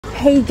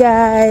Hey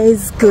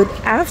guys, good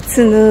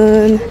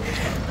afternoon.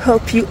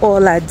 Hope you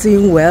all are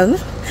doing well.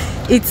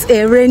 It's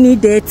a rainy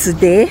day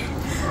today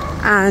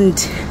and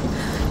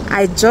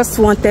I just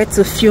wanted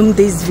to film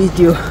this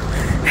video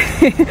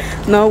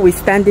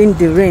notwithstanding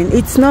the rain.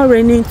 It's not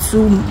raining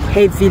too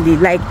heavily,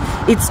 like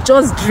it's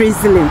just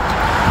drizzling.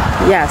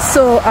 Yeah,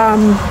 so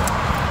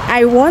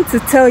I want to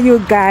tell you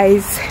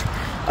guys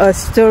a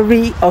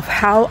story of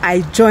how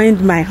I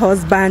joined my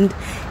husband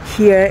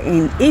here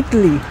in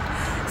Italy.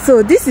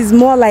 So this is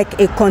more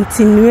like a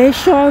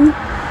continuation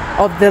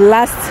of the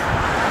last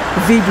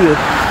video.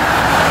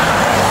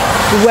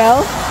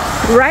 Well,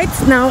 right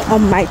now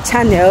on my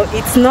channel,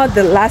 it's not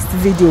the last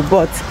video,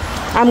 but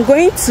I'm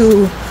going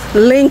to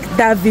link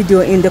that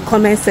video in the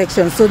comment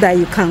section so that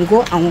you can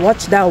go and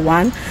watch that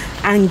one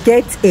and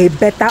get a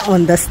better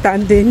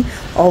understanding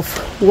of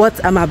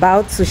what I'm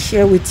about to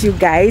share with you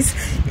guys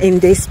in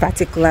this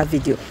particular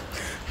video.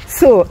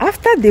 So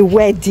after the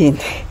wedding,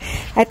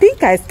 I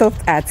think I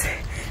stopped at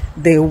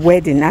the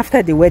wedding.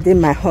 After the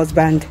wedding, my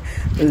husband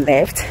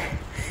left.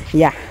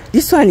 Yeah,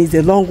 this one is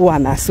a long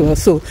one as well,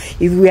 so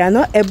if we are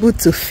not able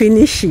to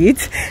finish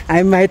it,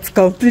 I might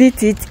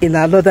complete it in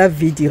another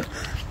video.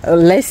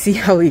 Let's see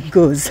how it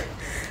goes.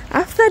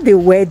 After the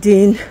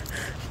wedding,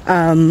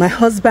 my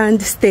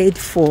husband stayed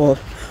for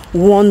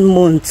 1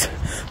 month.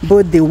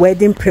 Both the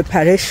wedding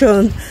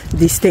preparation,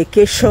 the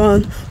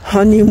staycation,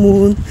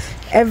 honeymoon,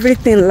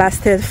 everything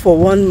lasted for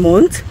 1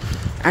 month,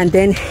 and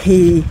then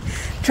he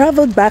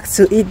traveled back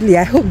to Italy.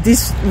 I hope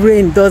this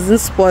rain doesn't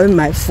spoil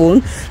my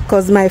phone,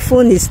 because my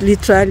phone is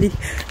literally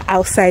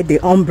outside the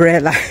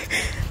umbrella.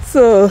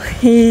 So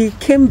he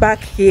came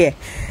back here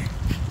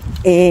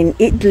in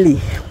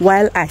Italy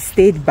while I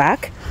stayed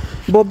back.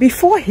 But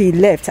before he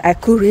left, I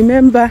could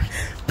remember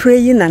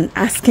praying and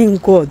asking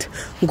God,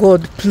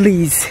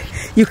 please,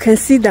 you can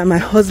see that my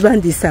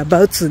husband is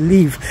about to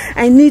leave.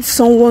 I need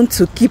someone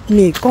to keep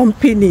me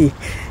company.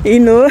 You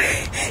know,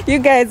 you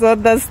guys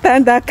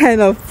understand that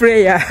kind of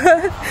prayer.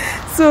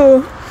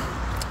 So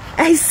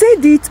I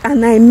said it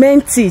and I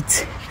meant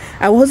it.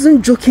 I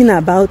wasn't joking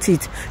about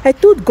it. I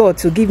told God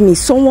to give me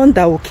someone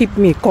that will keep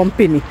me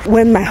company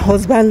when my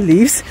husband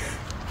leaves.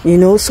 You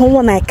know,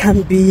 someone I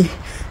can be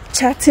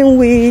chatting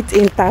with,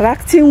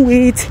 interacting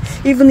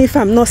with, even if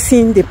I'm not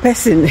seeing the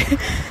person.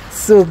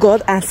 So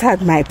God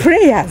answered my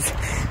prayers.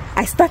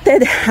 I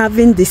started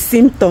having the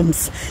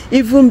symptoms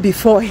even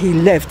before he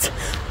left,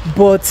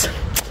 but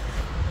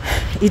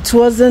it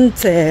wasn't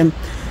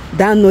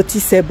that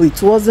noticeable.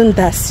 It wasn't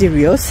that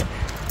serious.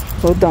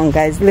 Hold on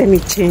guys, let me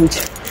change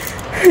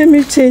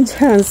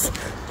hands.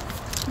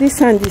 This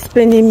hand is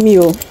paining me.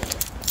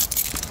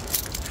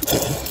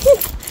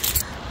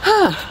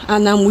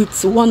 And I'm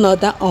with one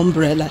other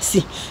umbrella.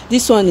 See,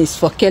 this one is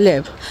for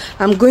Caleb.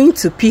 I'm going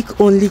to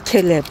pick only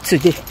Caleb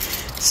today.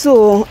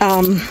 So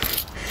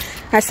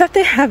I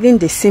started having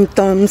the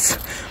symptoms,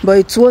 but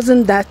it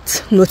wasn't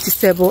that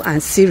noticeable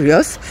and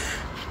serious.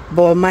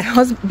 But my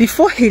husband,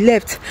 before he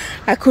left,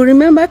 I could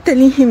remember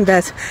telling him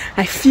that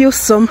I feel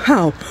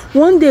somehow.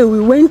 One day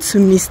we went to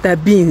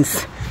Mr.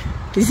 Beans.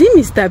 Is it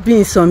Mr.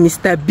 Beans or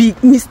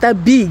Mr.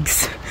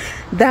 Biggs?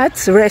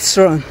 That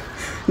restaurant,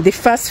 the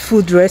fast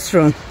food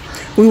restaurant.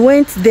 We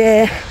went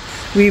there,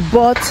 we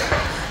bought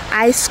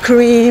ice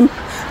cream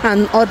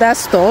and other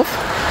stuff,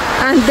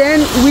 and then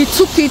we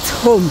took it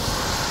home.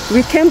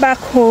 We came back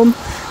home.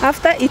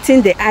 After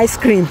eating the ice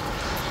cream,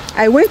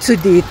 I went to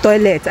the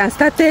toilet and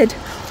started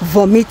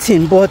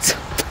vomiting, but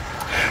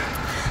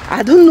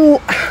I don't know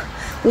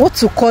what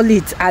to call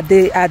it at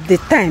the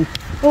time.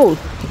 Oh,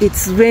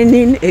 it's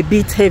raining a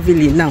bit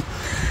heavily now.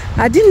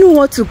 I didn't know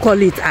what to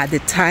call it at the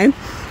time.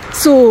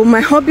 So my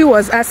hubby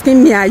was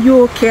asking me, are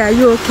you okay? Are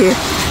you okay?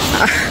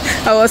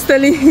 I was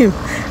telling him,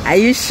 are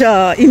you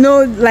sure? You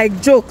know,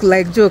 like joke.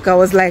 I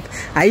was like,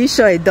 are you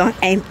sure it don't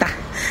enter?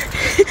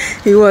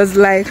 He was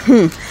like,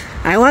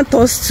 I want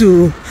us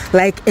to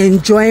like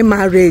enjoy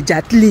marriage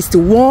at least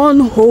 1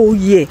 whole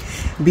year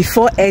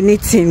before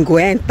anything go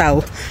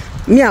enter.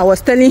 Me, I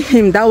was telling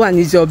him that one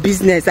is your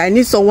business. I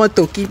need someone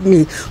to keep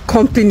me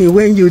company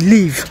when you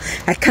leave.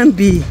 I can't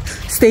be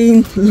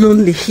staying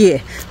lonely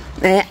here.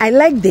 I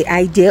like the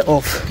idea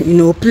of, you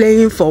know,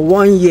 playing for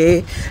 1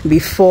 year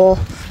before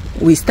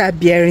we start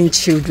bearing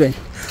children.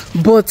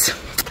 But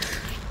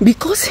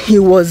because he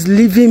was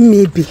leaving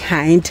me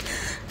behind,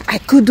 I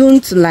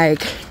couldn't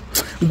like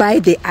buy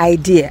the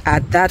idea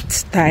at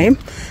that time.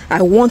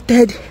 I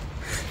wanted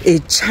a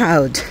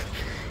child,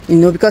 you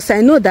know, because I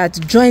know that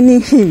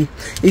joining him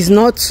is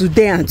not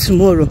today and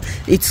tomorrow.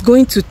 It's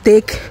going to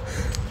take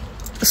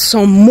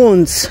some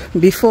months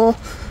before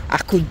I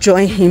could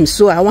join him.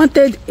 So I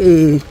wanted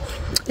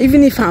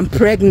even if I'm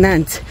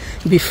pregnant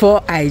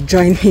before I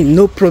join him,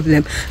 no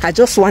problem. I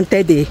just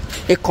wanted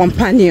a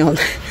companion,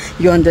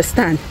 you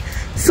understand?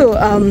 So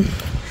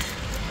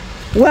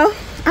well,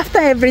 after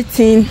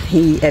everything,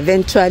 he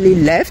eventually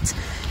left.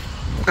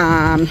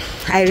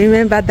 I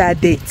remember that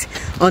date,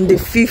 on the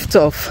 5th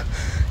of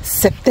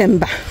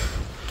September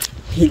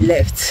he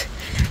left.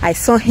 I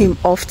saw him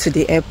off to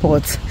the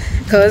airport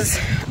because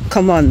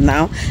come on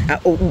now.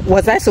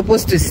 Was I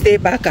supposed to stay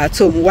back at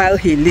home while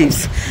he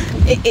leaves?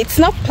 It's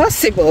not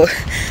possible.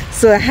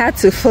 So I had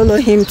to follow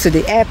him to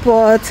the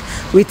airport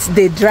with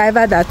the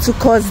driver that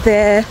took us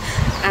there.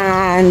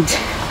 And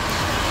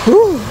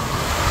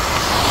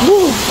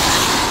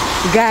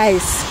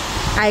guys,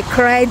 I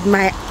cried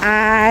my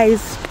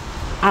eyes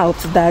out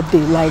that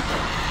day. Like,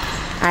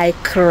 I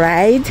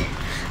cried,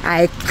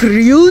 I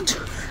crewed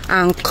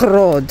and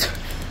crowed.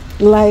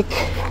 Like,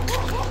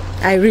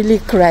 I really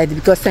cried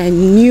because I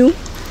knew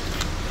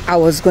I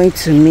was going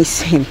to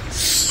miss him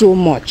so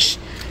much.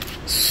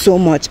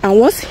 And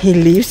once he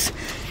leaves,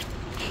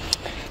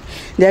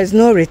 there's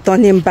no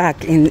returning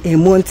back in a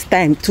month's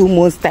time, 2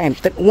 months time,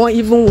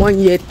 even 1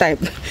 year time.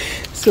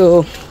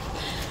 So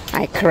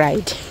I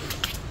cried,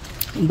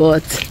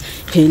 but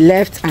he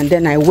left, and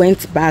then I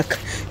went back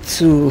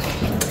to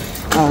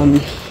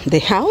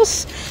the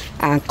house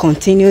and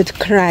continued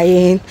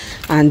crying.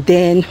 And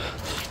then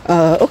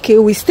okay,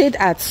 we stayed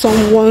at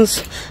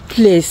someone's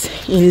place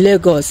in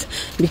Lagos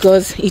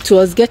because it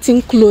was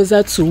getting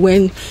closer to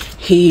when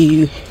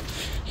he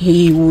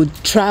would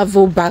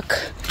travel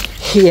back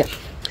here.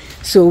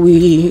 So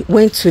we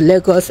went to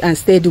Lagos and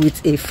stayed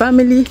with a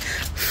family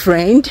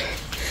friend.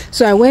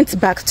 So I went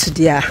back to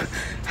their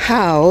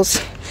house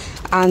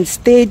and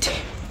stayed,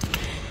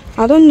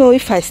 I don't know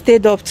if I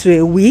stayed up to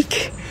a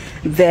week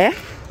there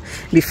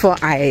before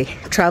I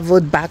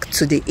traveled back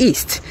to the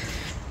east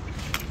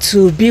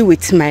to be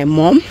with my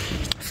mom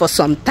for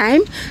some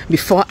time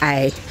before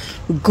I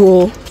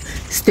go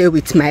stay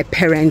with my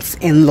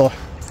parents-in-law.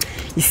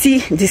 You see,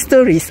 the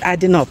story is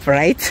adding up,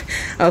 right?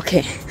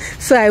 Okay,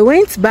 so I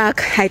went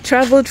back. I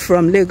traveled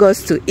from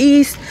Lagos to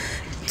east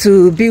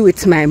to be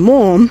with my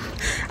mom.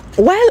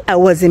 While I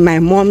was in my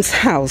mom's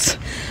house,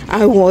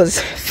 I was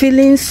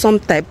feeling some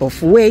type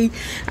of way,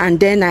 and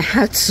then I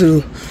had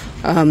to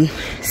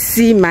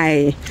see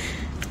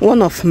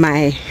one of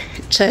my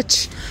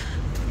church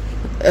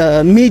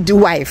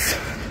midwife.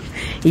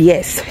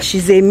 Yes,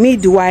 she's a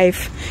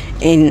midwife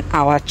in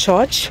our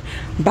church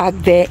back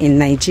there in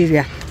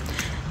Nigeria.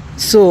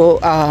 So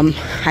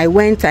I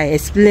went, I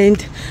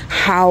explained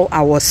how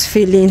I was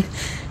feeling.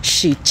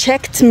 She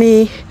checked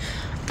me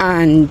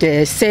and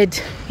said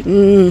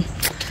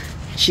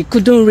she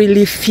couldn't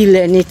really feel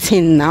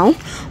anything now,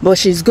 but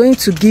she's going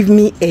to give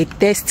me a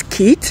test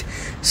kit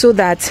so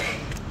that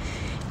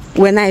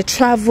when I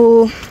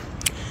travel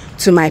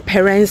to my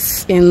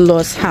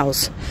parents-in-law's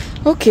house.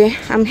 Okay,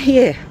 I'm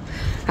here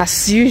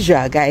as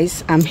usual,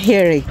 guys. I'm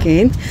here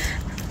again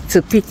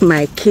to pick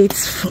my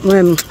kids,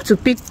 to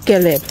pick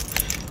Caleb.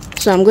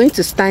 So I'm going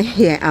to stand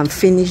here and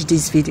finish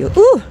this video.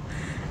 Ooh,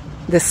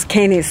 the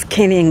skin is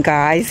skinning,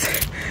 guys.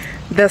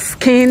 The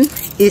skin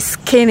is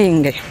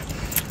skinning.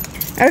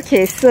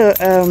 Okay, so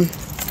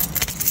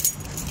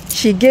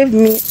she gave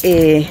me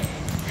a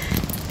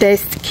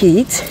test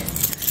kit.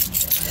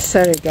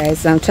 Sorry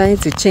guys, I'm trying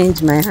to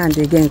change my hand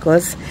again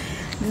because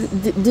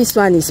this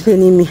one is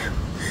paining me.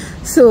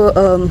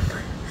 So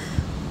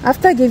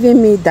after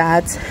giving me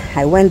that,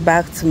 I went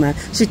back to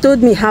she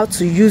told me how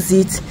to use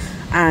it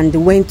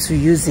and when to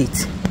use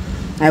it.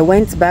 I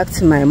went back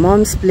to my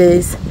mom's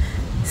place,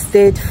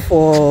 stayed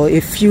for a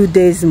few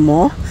days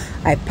more.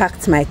 I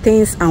packed my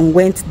things and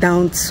went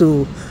down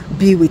to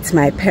be with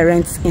my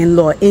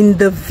parents-in-law in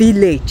the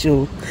village,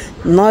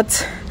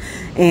 not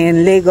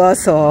in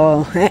Lagos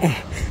or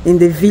in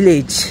the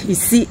village. You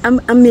see, I'm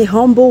a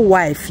humble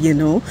wife, you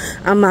know.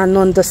 I'm an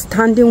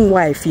understanding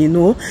wife, you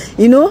know.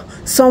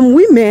 Some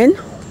women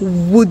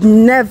would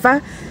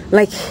never,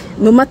 like,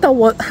 no matter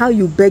how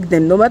you beg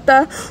them, no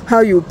matter how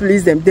you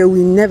please them, they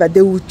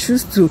will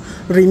choose to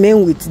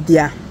remain with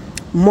their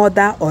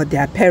mother or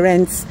their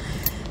parents.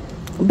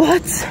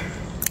 But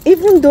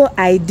even though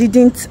I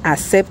didn't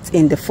accept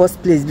in the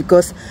first place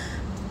because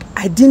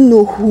I didn't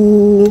know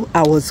who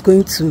I was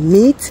going to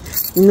meet,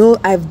 you know,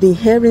 I've been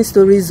hearing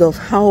stories of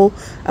how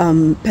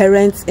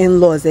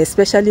parents-in-laws,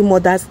 especially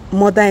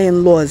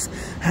mother-in-laws,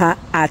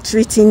 are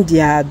treating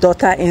their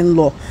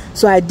daughter-in-law.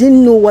 So I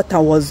didn't know what I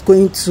was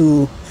going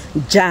to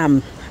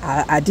jam.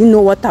 I didn't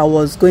know what I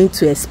was going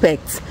to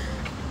expect.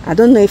 I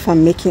don't know if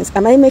am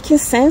I making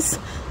sense?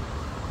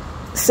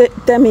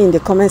 Tell me in the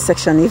comment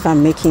section if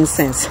I'm making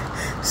sense.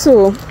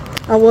 So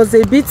I was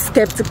a bit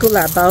skeptical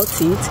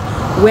about it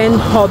when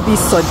Hobby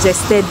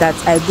suggested that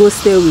I go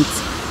stay with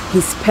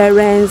his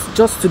parents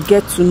just to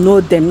get to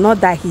know them. Not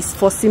that he's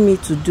forcing me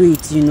to do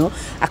it, you know.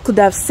 I could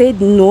have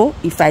said no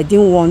if I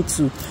didn't want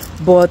to,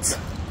 but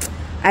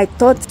I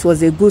thought it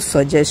was a good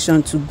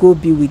suggestion to go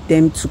be with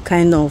them to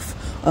kind of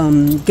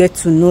get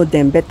to know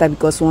them better,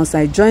 because once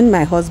I join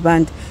my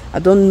husband, I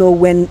don't know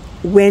when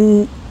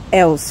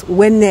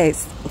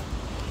next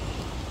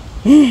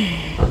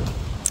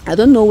I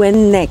don't know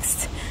when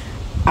next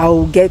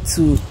I'll get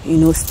to, you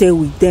know, stay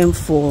with them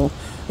for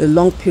a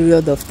long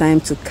period of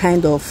time to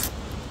kind of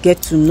get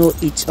to know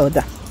each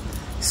other.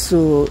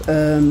 So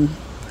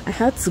I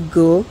had to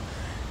go.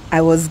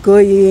 I was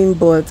going,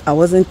 but I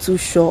wasn't too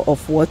sure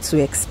of what to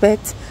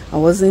expect. I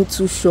wasn't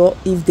too sure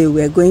if they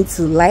were going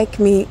to like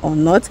me or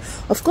not.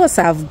 Of course,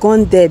 I've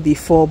gone there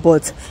before,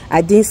 but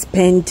I didn't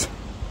spend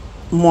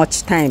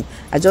much time.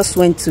 I just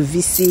went to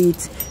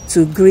visit,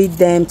 to greet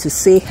them, to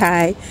say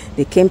hi.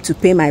 They came to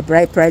pay my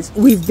bride price.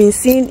 We've been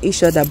seeing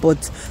each other,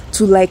 but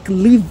to like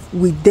live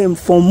with them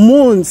for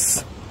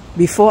months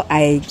before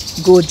I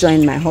go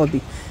join my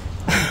hubby,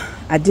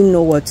 I didn't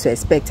know what to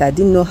expect. I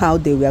didn't know how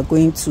they were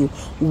going to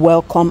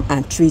welcome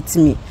and treat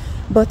me.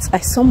 But I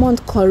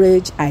summoned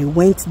courage. I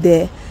went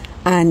there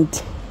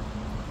and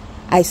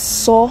I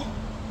saw,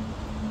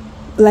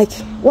 like,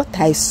 what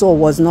I saw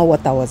was not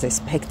what I was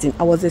expecting.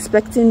 I was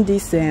expecting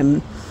this,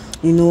 you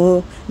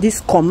know,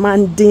 this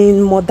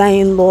commanding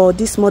mother-in-law,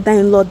 this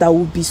mother-in-law that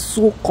would be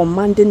so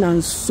commanding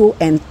and so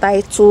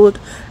entitled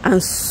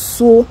and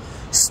so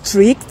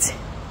strict.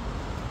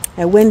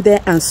 I went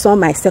there and saw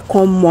my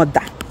second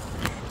mother.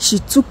 She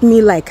took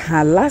me like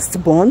her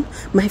last born.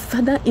 My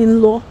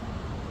father-in-law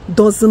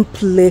doesn't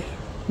play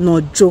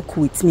nor joke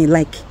with me.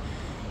 Like,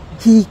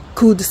 he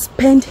could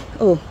spend,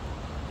 oh,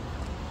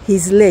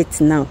 he's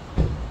late now.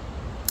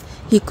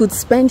 He could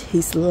spend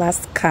his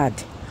last card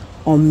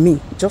on me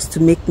just to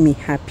make me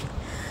happy.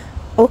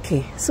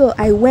 Okay, so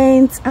I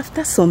went.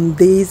 After some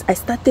days, I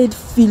started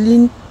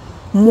feeling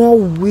more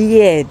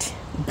weird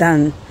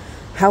than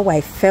how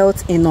I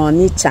felt in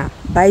Onitsha.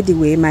 By the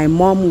way, my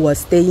mom was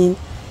staying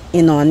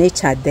in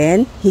Onitsha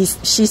then.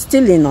 She's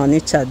still in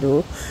Onitsha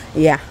though.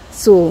 Yeah,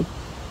 so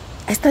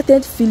I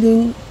started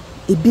feeling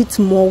a bit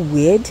more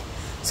weird.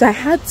 So I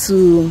had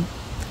to,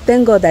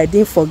 thank God I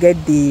didn't forget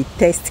the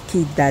test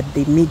kit that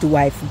the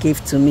midwife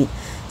gave to me.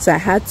 So I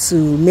had to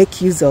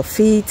make use of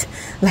it.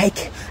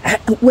 Like,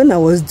 when I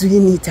was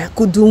doing it, I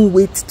couldn't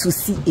wait to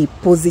see a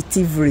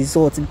positive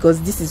result, because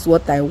this is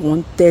what I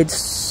wanted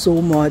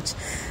so much.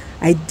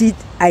 I did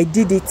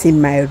it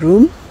in my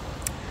room,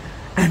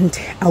 and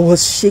I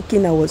was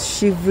shaking, I was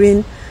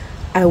shivering,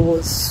 I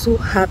was so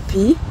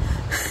happy.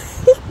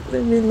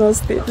 Let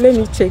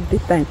me check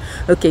the time.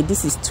 Okay,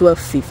 this is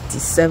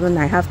 12:57.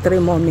 I have 3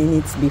 more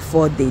minutes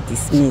before they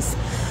dismiss.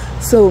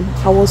 So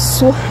I was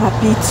so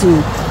happy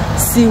to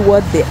see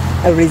what the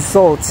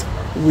result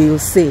will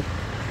say.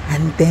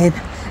 And then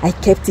I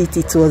kept it.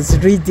 It was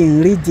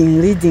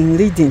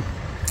reading.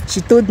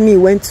 She told me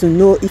when to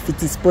know if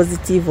it is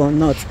positive or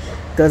not,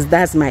 because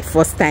that's my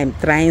first time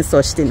trying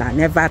such thing. I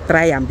never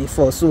tried them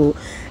before, so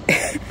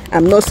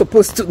I'm not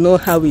supposed to know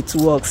how it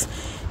works.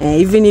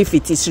 Even if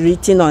it is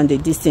written on the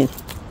distance,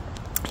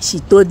 she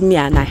told me,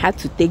 and I had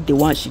to take the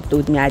one she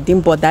told me. I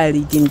didn't bother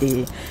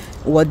reading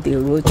what they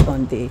wrote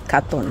on the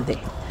carton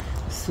there.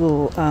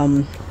 So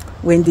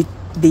when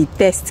the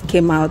test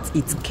came out,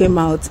 it came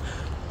out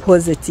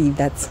positive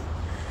that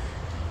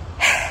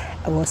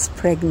I was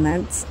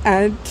pregnant.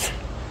 And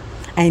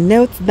I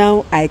knelt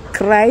down, I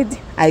cried,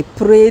 I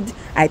prayed,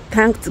 I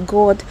thanked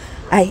God.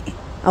 I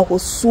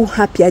was so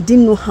happy. I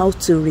didn't know how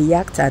to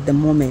react at the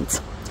moment.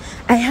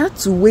 I had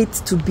to wait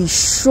to be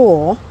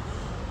sure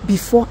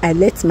before I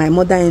let my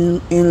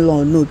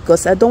mother-in-law know,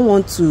 because I don't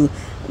want to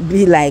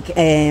be like,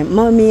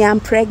 Mommy, I'm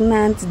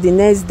pregnant. The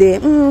next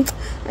day,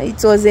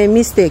 it was a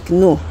mistake.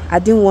 No, I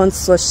didn't want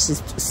such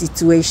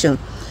situation.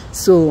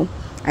 So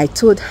I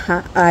told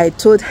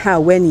her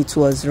when it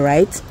was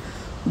right.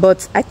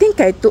 But I think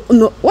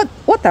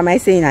what am I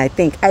saying?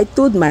 I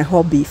told my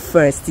hubby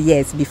first,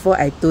 yes, before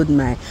I told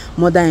my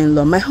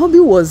mother-in-law. My hubby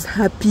was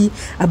happy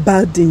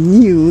about the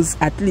news.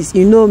 At least,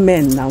 you know,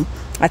 men now,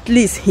 at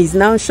least he's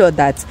now sure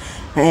that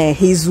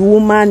his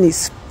woman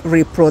is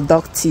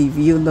reproductive,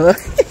 you know.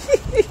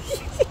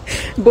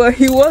 But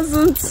he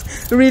wasn't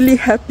really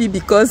happy,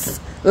 because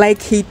like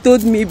he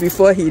told me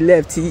before he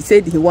left, he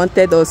said he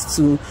wanted us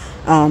to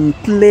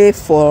play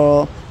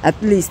for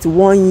at least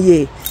 1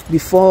 year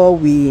before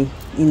we,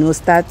 you know,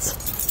 start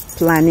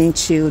planning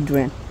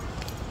children.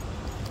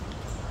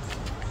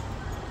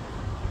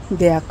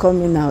 They are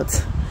coming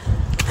out.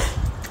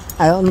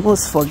 I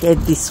almost forget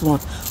this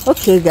one.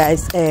 Okay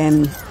guys,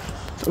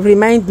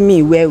 remind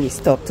me where we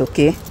stopped.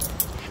 Okay,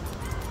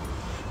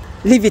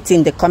 leave it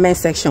in the comment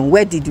section.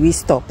 Where did we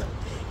stop?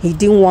 He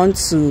didn't want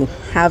to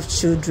have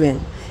children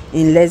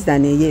in less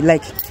than a year.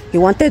 Like, he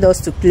wanted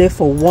us to play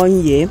for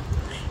 1 year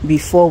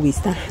before we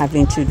start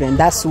having children.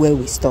 That's where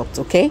we stopped.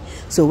 Okay,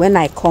 so when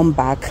I come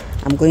back,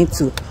 I'm going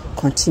to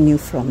continue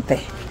from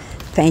there.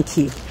 Thank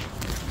you.